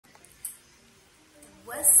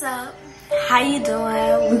What's up? How you doing?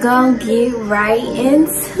 We're gonna get right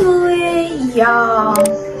into it, y'all.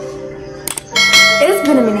 It's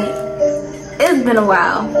been a minute. It's been a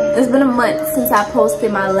while. It's been a month since I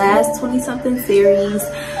posted my last 20-something series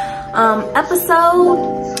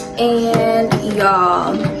episode. And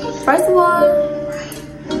y'all, first of all,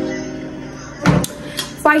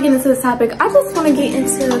 before I get into this topic, I just want to get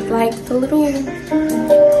into like the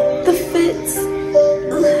fits.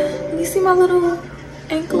 You see my little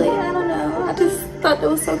anklet? I don't know. I just thought it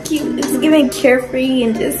was so cute. It's giving carefree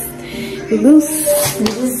and just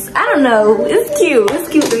loose. I don't know. It's cute. It's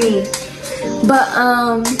cute to me. But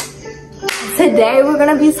today we're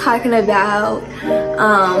gonna be talking about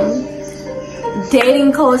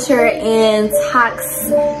dating culture and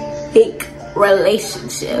toxic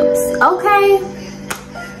relationships. Okay,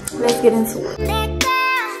 let's get into it.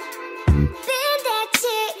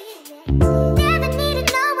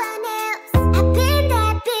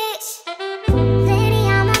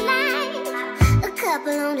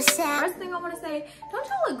 First thing I want to say, don't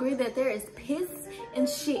y'all agree that there is piss and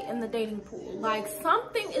shit in the dating pool? Like,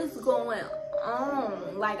 something is going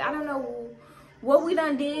on. Like, I don't know what we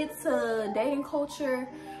done did to dating culture,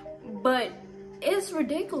 but it's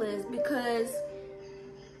ridiculous because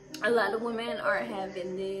a lot of women are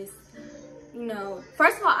having this, you know.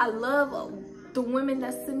 First of all, I love the women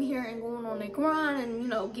that's sitting here and going on their grind and, you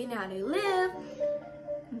know, getting how they live,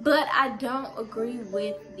 but I don't agree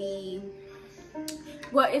with the,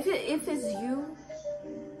 well, if it's you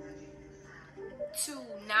to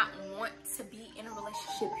not want to be in a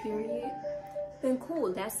relationship, period, then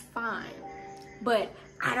cool, that's fine. But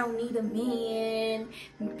I don't need a man,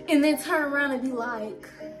 and then turn around and be like,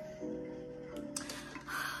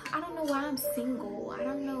 I don't know why I'm single. I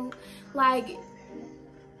don't know, like,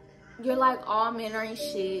 you're like, all men ain't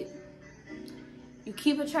shit. You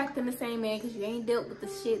keep attracting the same man because you ain't dealt with the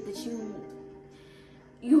shit that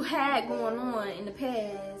you had going on in the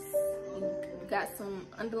past. You got some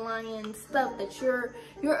underlying stuff that you're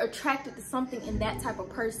attracted to something in that type of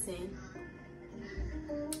person,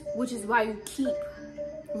 which is why you keep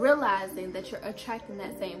realizing that you're attracting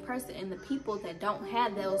that same person, and the people that don't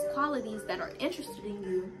have those qualities that are interested in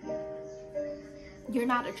you, you're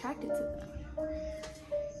not attracted to them.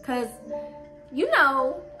 Because, you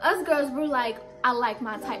know, us girls, we're like, I like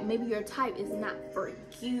my type. Maybe your type is not for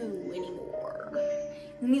you anymore.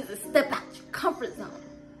 You need to step out your comfort zone.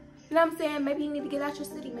 You know what I'm saying? Maybe you need to get out your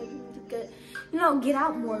city. Maybe you need to get, you know, get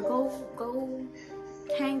out more. Go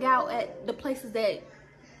hang out at the places that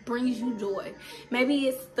brings you joy. Maybe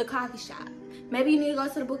it's the coffee shop. Maybe you need to go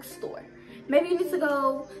to the bookstore. Maybe you need to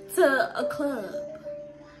go to a club.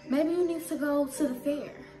 Maybe you need to go to the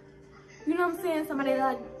fair. You know what I'm saying? Somebody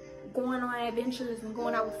like going on adventures and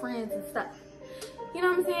going out with friends and stuff. You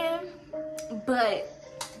know what I'm saying? But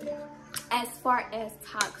as far as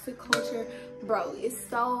toxic culture, bro, it's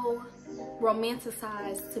so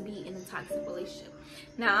romanticized to be in a toxic relationship.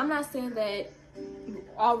 Now, I'm not saying that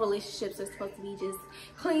all relationships are supposed to be just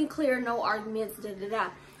clean, clear, no arguments, da-da-da.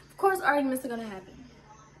 Of course, arguments are gonna happen.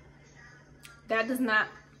 That does not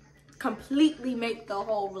completely make the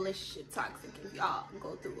whole relationship toxic if y'all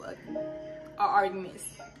go through a argument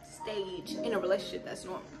stage in a relationship. That's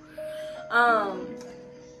normal.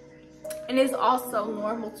 And it's also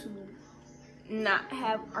normal to not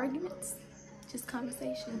have arguments, just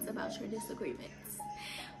conversations about your disagreements.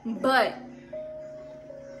 But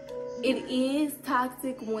it is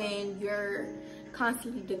toxic when you're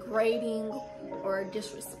constantly degrading or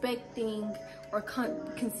disrespecting or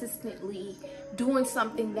consistently doing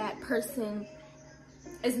something that person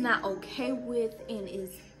is not okay with and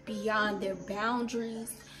is beyond their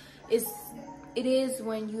boundaries. It is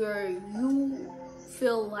when you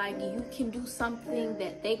feel like you can do something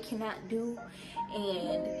that they cannot do,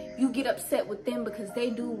 and you get upset with them because they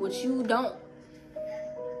do what you don't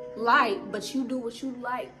like, but you do what you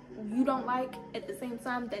like. You don't like at the same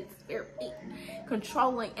time. That's very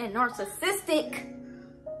controlling and narcissistic.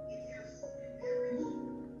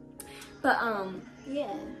 But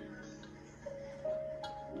yeah,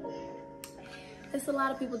 there's a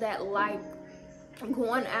lot of people that like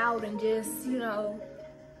going out and just, you know,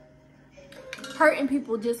 hurting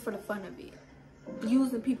people just for the fun of it,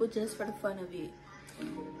 using people just for the fun of it.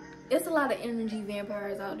 It's a lot of energy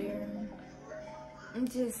vampires out there,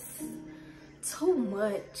 and just too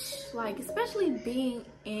much. Like, especially being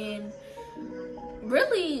in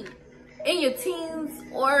really in your teens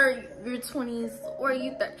or your 20s or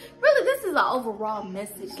your 30s. Really, this is an overall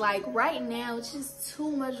message. Like, right now, it's just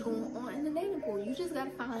too much going on in the dating pool. You just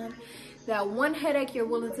gotta find that one headache you're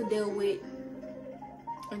willing to deal with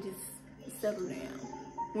and just settle down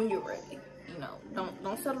when you're ready. You know,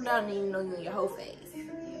 don't settle down and even know you in your whole phase.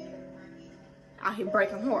 Out here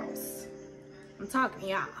breaking hearts. I'm talking to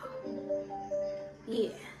y'all. Yeah,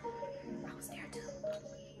 I was there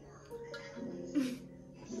too.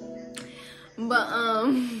 But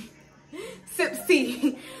sip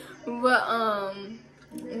C. But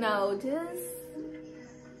no, just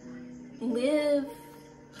live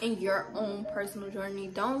in your own personal journey.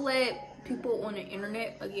 Don't let people on the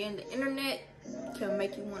internet, again, the internet can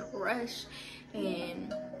make you want to rush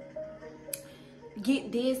and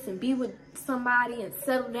get this and be with somebody and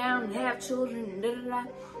settle down and have children and da da da.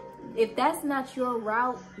 If that's not your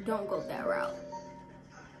route, don't go that route,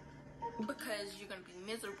 because you're gonna be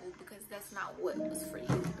miserable, because that's not what was for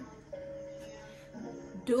you.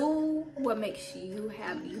 Do what makes you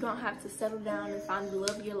happy. You don't have to settle down and find the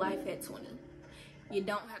love of your life at 20. You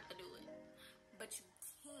don't have to do it, but you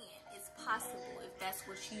can. It's possible if that's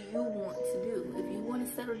what you want to do. If you want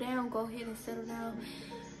to settle down, go ahead and settle down.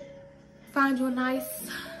 Find you a nice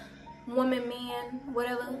woman, man,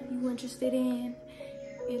 whatever you interested in,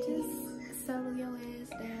 and just settle your ass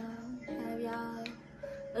down. Have y'all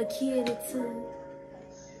a kid or two,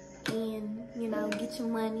 and you know, get your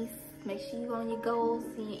money. Make sure you on your goals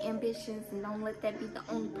and your ambitions, and don't let that be the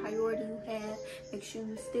only priority you have. Make sure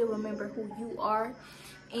you still remember who you are.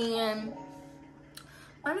 And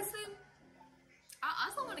honestly, I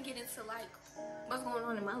also want to get into like what's going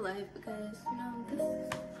on in my life, because you know,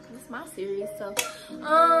 this is my series. So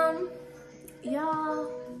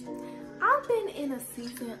y'all, I've been in a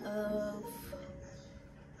season of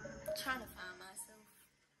trying to find myself.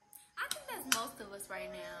 I think that's most of us right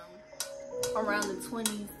now, around the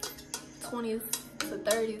 20s to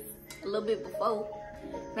 30s, a little bit before,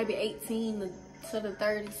 maybe 18 to the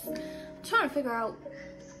 30s, trying to figure out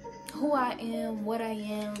who I am, what I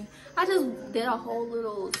am. I just did a whole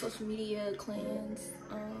little social media cleanse.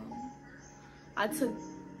 I took,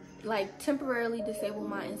 like, temporarily disabled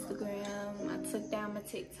my Instagram. I took down my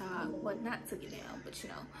TikTok. Well, not took it down, but you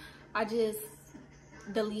know, I just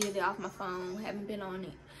deleted it off my phone. Haven't been on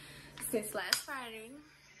it since last Friday,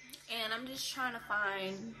 and I'm just trying to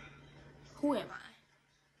find, who am I?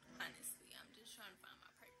 Honestly, I'm just trying to find my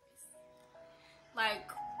purpose.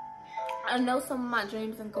 Like, I know some of my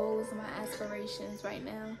dreams and goals and my aspirations right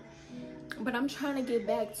now, but I'm trying to get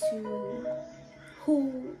back to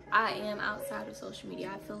who I am outside of social media.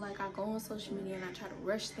 I feel like I go on social media and I try to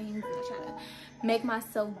rush things, and I try to make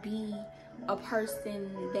myself be a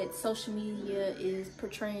person that social media is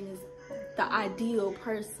portraying as the ideal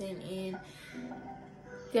person, and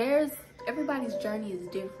everybody's journey is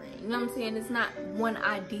different. You know what I'm saying? It's not one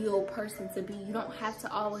ideal person to be. You don't have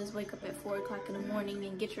to always wake up at 4 o'clock in the morning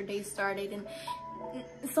and get your day started. And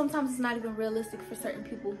sometimes it's not even realistic for certain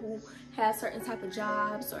people who have certain type of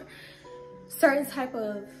jobs or certain type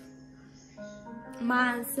of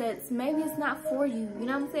mindsets. Maybe it's not for you. You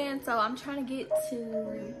know what I'm saying? So I'm trying to get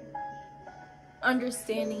to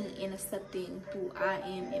understanding and accepting who I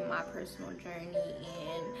am in my personal journey,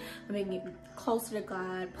 and making it closer to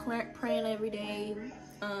God, praying every day.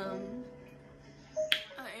 I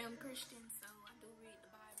am Christian, so I do read the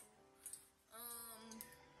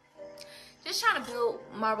Bible. Just trying to build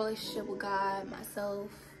my relationship with God, myself,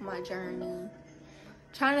 my journey.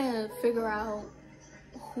 Trying to figure out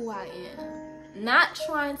who I am. Not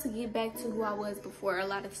trying to get back to who I was before a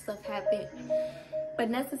lot of stuff happened, but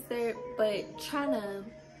trying to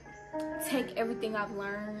take everything I've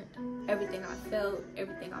learned, everything I felt,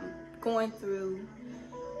 everything I'm going through,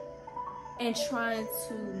 and trying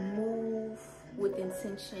to move with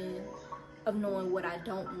intention of knowing what I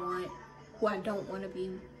don't want, who I don't want to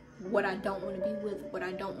be, what I don't want to be with, what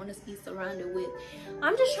I don't want to be surrounded with.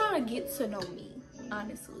 I'm just trying to get to know me,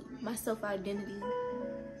 honestly, my self-identity.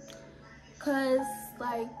 Cause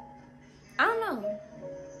like, I don't know,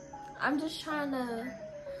 I'm just trying to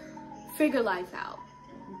figure life out.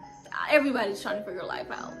 Everybody's trying to figure life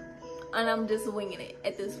out, and I'm just winging it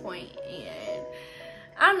at this point. And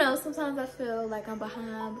I don't know, sometimes I feel like I'm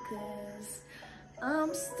behind because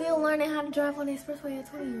I'm still learning how to drive on the expressway at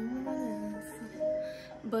 20.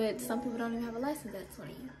 But some people don't even have a license at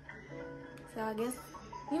 20. So I guess,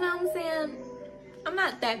 you know what I'm saying, I'm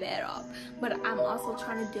not that bad off. But I'm also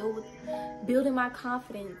trying to deal with building my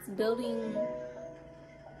confidence, building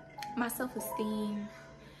my self-esteem,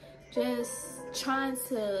 just trying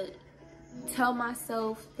to tell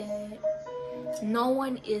myself that no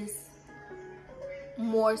one is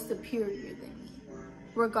more superior than me,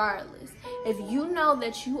 regardless. If you know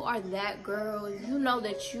that you are that girl, if you know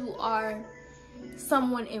that you are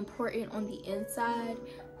someone important on the inside,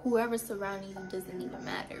 whoever surrounding you doesn't even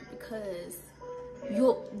matter, because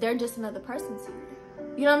they're just another person to you.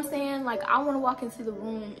 You know what I'm saying? Like, I want to walk into the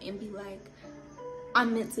room and be like,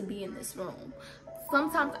 I'm meant to be in this room.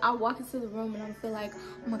 Sometimes I walk into the room and I feel like,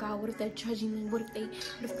 oh my God, what if they're judging me? What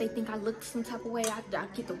if they think I look some type of way? I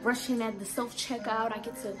get to rush in at the self-checkout. I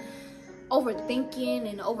get to overthinking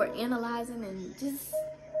and overanalyzing and just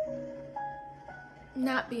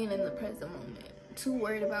not being in the present moment. Too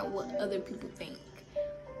worried about what other people think.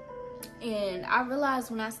 And I realized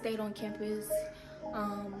when I stayed on campus,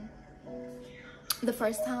 the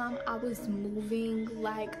first time I was moving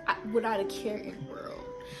like without a care in the world.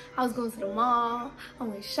 I was going to the mall, I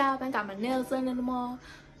went shopping, got my nails done in the mall.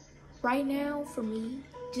 Right now, for me,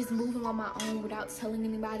 just moving on my own without telling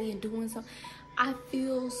anybody and doing something, I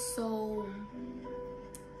feel so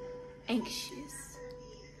anxious.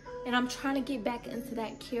 And I'm trying to get back into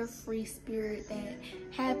that carefree spirit, that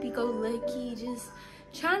happy-go-lucky, just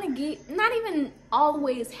trying to get, not even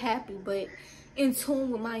always happy, but in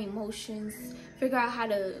tune with my emotions, figure out how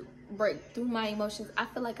to break through my emotions. I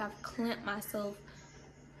feel like I've clamped myself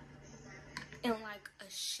in like a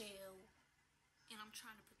shell, and I'm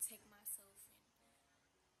trying to protect myself,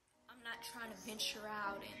 and I'm not trying to venture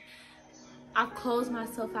out, and I've closed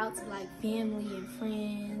myself out to like family and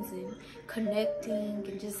friends and connecting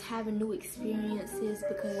and just having new experiences,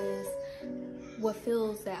 because what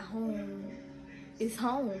feels at home is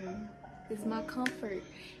home, is my comfort.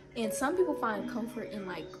 And some people find comfort in,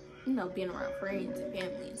 like, you know, being around friends and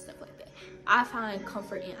family and stuff like that. I find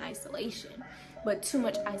comfort in isolation. But too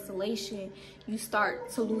much isolation, you start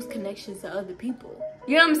to lose connections to other people.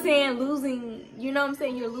 You know what I'm saying?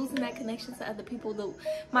 You're losing that connection to other people.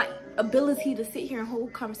 My ability to sit here and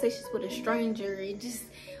hold conversations with a stranger, it just,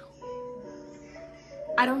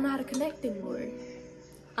 I don't know how to connect anymore.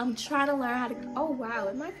 I'm trying to learn how to, oh wow,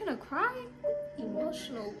 am I gonna cry?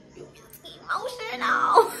 Emotional.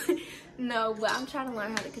 No, but I'm trying to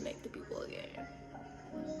learn how to connect to people again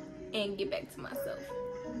and get back to myself.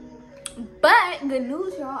 But good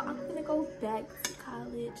news, y'all, I'm gonna go back to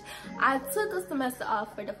college. I took a semester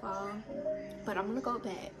off for the fall, but I'm gonna go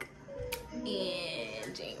back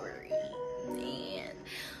in January, and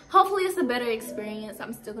hopefully it's a better experience.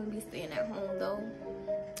 I'm still gonna be staying at home though.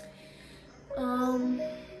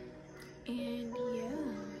 And yeah,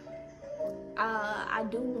 I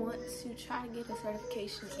do want to try to get a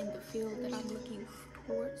certification in the field that I'm looking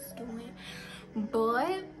towards doing,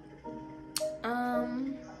 but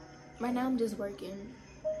right now I'm just working,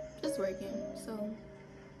 so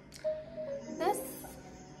that's,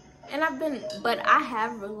 and but I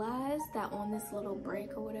have realized that on this little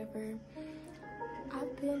break or whatever,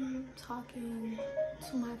 I've been talking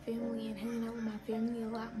to my family and hanging out with my family a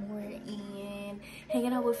lot more and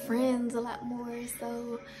hanging out with friends a lot more.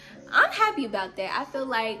 So I'm happy about that. I feel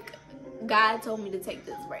like God told me to take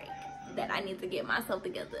this break, that I need to get myself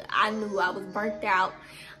together. I knew I was burnt out.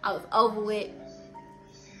 I was over it.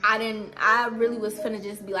 I really was finna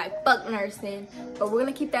just be like, fuck nursing. But we're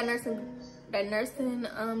gonna keep that nursing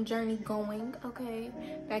journey going, okay?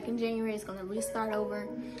 Back in January, it's gonna restart over.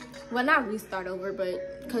 Well, not restart over,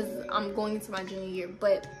 but because I'm going into my junior year,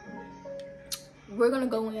 but we're gonna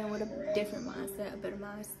go in with a different mindset, a better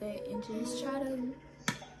mindset, and just try to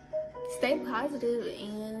stay positive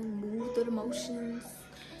and move through the motions.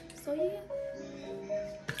 So yeah,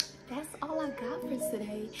 that's all I got for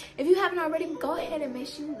today. If you haven't already, go ahead and make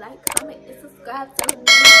sure you like, comment, and subscribe to the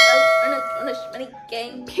Shmoney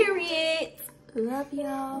Gang, period. Love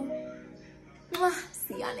y'all.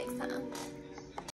 See y'all next time.